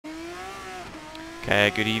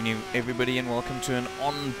Okay, good evening everybody and welcome to an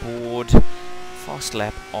onboard fast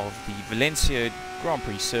lap of the Valencia Grand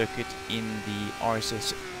Prix circuit in the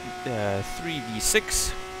RSS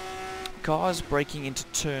 3v6 cars, braking into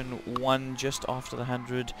turn 1 just after the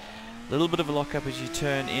 100. A little bit of a lockup as you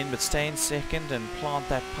turn in, but stay in second and plant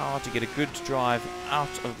that power to get a good drive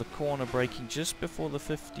out of the corner, braking just before the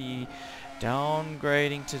 50,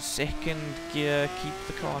 downgrading to second gear, keep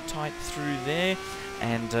the car tight through there,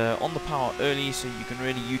 and on the power early so you can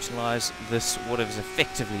really utilize this, what is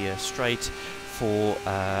effectively a straight, for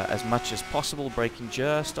as much as possible, braking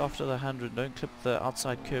just after the 100. Don't clip the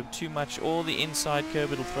outside curb too much or the inside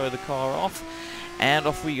curb, it'll throw the car off. And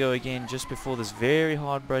off we go again just before this very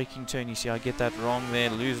hard braking turn. You see I get that wrong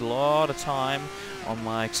there, lose a lot of time on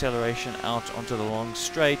my acceleration out onto the long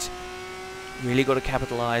straight. Really got to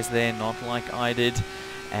capitalize there, not like I did,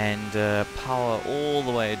 and power all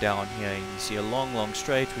the way down here. You see a long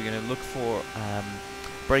straight. We're going to look for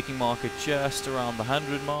braking marker just around the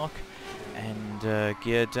 100 mark, and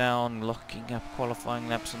gear down, locking up. Qualifying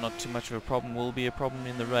laps are not too much of a problem, will be a problem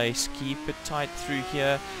in the race. Keep it tight through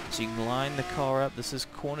here so you can line the car up. This is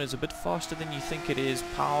corners a bit faster than you think it is.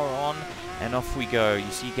 Power on and off we go. You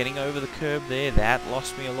see getting over the curb there, that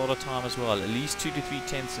lost me a lot of time as well, at least 2 to 3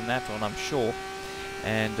 tenths in that one I'm sure.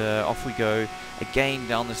 And off we go again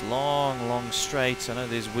down this long straight. I know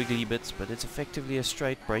there's wiggly bits, but it's effectively a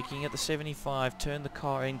straight, braking at the 75. Turn the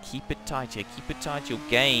car in, keep it tight here, keep it tight. You'll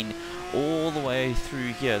gain all the way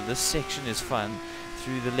through here. This section is fun.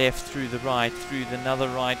 Through the left, through the right, through another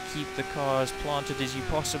right. Keep the car as planted as you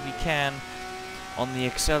possibly can on the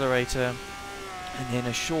accelerator, and then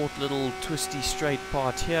a short little twisty straight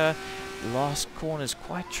part here. Last corner is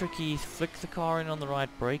quite tricky. Flick the car in on the right,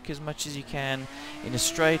 brake as much as you can in a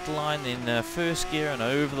straight line, then first gear and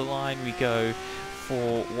over the line we go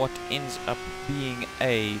for what ends up being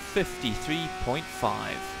a 53.5.